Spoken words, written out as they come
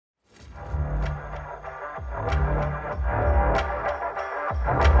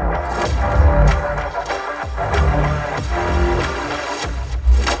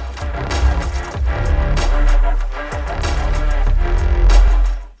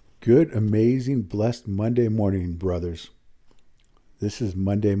Good, amazing, blessed Monday morning, brothers. This is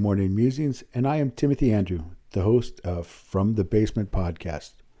Monday Morning Musings, and I am Timothy Andrew, the host of From the Basement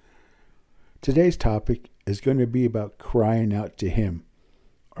podcast. Today's topic is going to be about crying out to Him,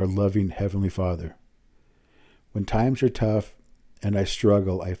 our loving Heavenly Father. When times are tough and I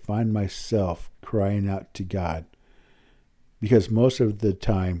struggle, I find myself crying out to God because most of the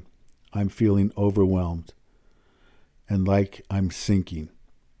time I'm feeling overwhelmed and like I'm sinking.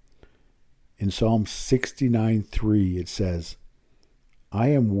 In Psalm 69:3, it says, I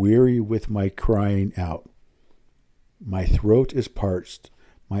am weary with my crying out. My throat is parched,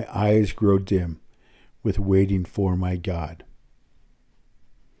 my eyes grow dim with waiting for my God.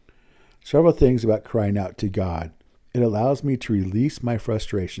 Several things about crying out to God. It allows me to release my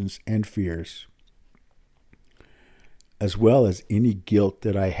frustrations and fears, as well as any guilt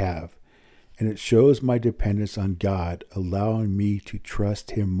that I have, and it shows my dependence on God, allowing me to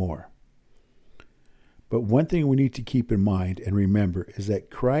trust Him more. But one thing we need to keep in mind and remember is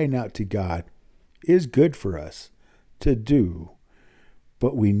that crying out to God is good for us to do,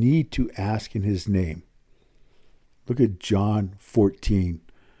 but we need to ask in His name. Look at John 14,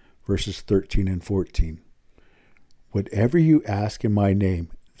 verses 13 and 14. Whatever you ask in my name,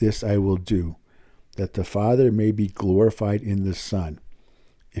 this I will do, that the Father may be glorified in the Son.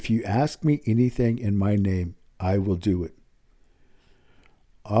 If you ask me anything in my name, I will do it.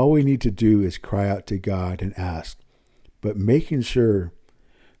 All we need to do is cry out to God and ask, but making sure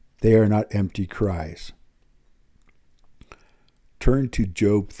they are not empty cries. Turn to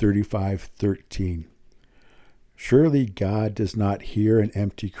Job 35:13. Surely God does not hear an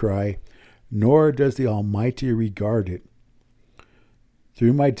empty cry, nor does the Almighty regard it.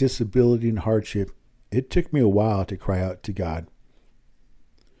 Through my disability and hardship, it took me a while to cry out to God.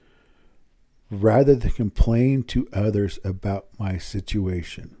 Rather than complain to others about my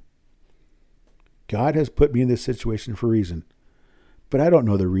situation. God has put me in this situation for a reason, but I don't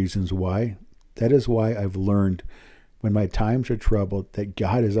know the reasons why. That is why I've learned when my times are troubled that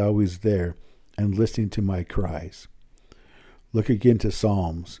God is always there and listening to my cries. Look again to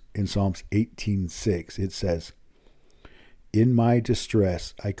Psalms. In Psalms 18:6, it says, In my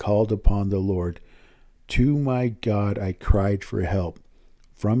distress I called upon the Lord. To my God I cried for help.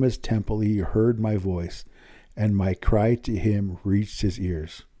 From His temple He heard my voice, and my cry to Him reached His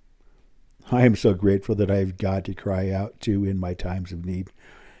ears. I am so grateful that I have God to cry out to in my times of need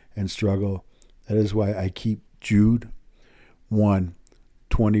and struggle. That is why I keep Jude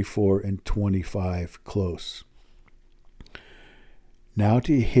 1:24 and 25 close. Now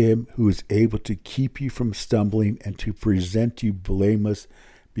to Him who is able to keep you from stumbling and to present you blameless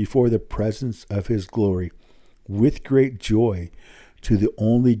before the presence of His glory with great joy, to the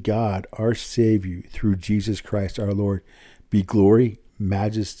only God, our Savior, through Jesus Christ our Lord, be glory,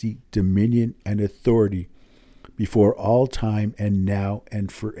 majesty, dominion, and authority before all time and now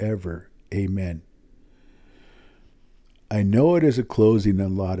and forever. Amen. I know it is a closing in a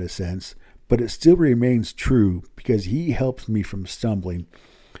lot of sense, but it still remains true because He helps me from stumbling.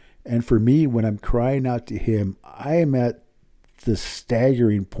 And for me, when I'm crying out to Him, I am at the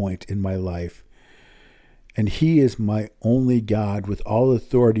staggering point in my life. And He is my only God with all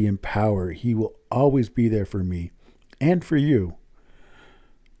authority and power. He will always be there for me and for you.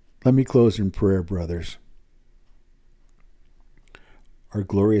 Let me close in prayer, brothers. Our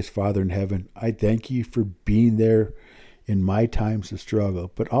glorious Father in heaven, I thank You for being there in my times of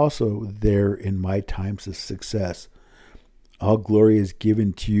struggle, but also there in my times of success. All glory is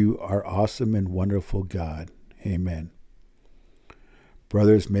given to You, our awesome and wonderful God. Amen.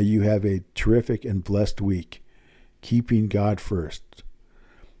 Brothers, may you have a terrific and blessed week, keeping God first.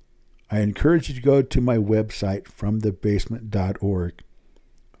 I encourage you to go to my website, fromthebasement.org.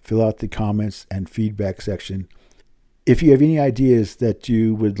 Fill out the comments and feedback section. If you have any ideas that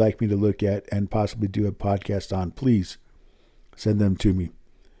you would like me to look at and possibly do a podcast on, please send them to me.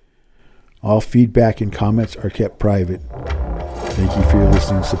 All feedback and comments are kept private. Thank you for your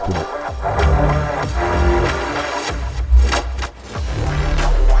listening support.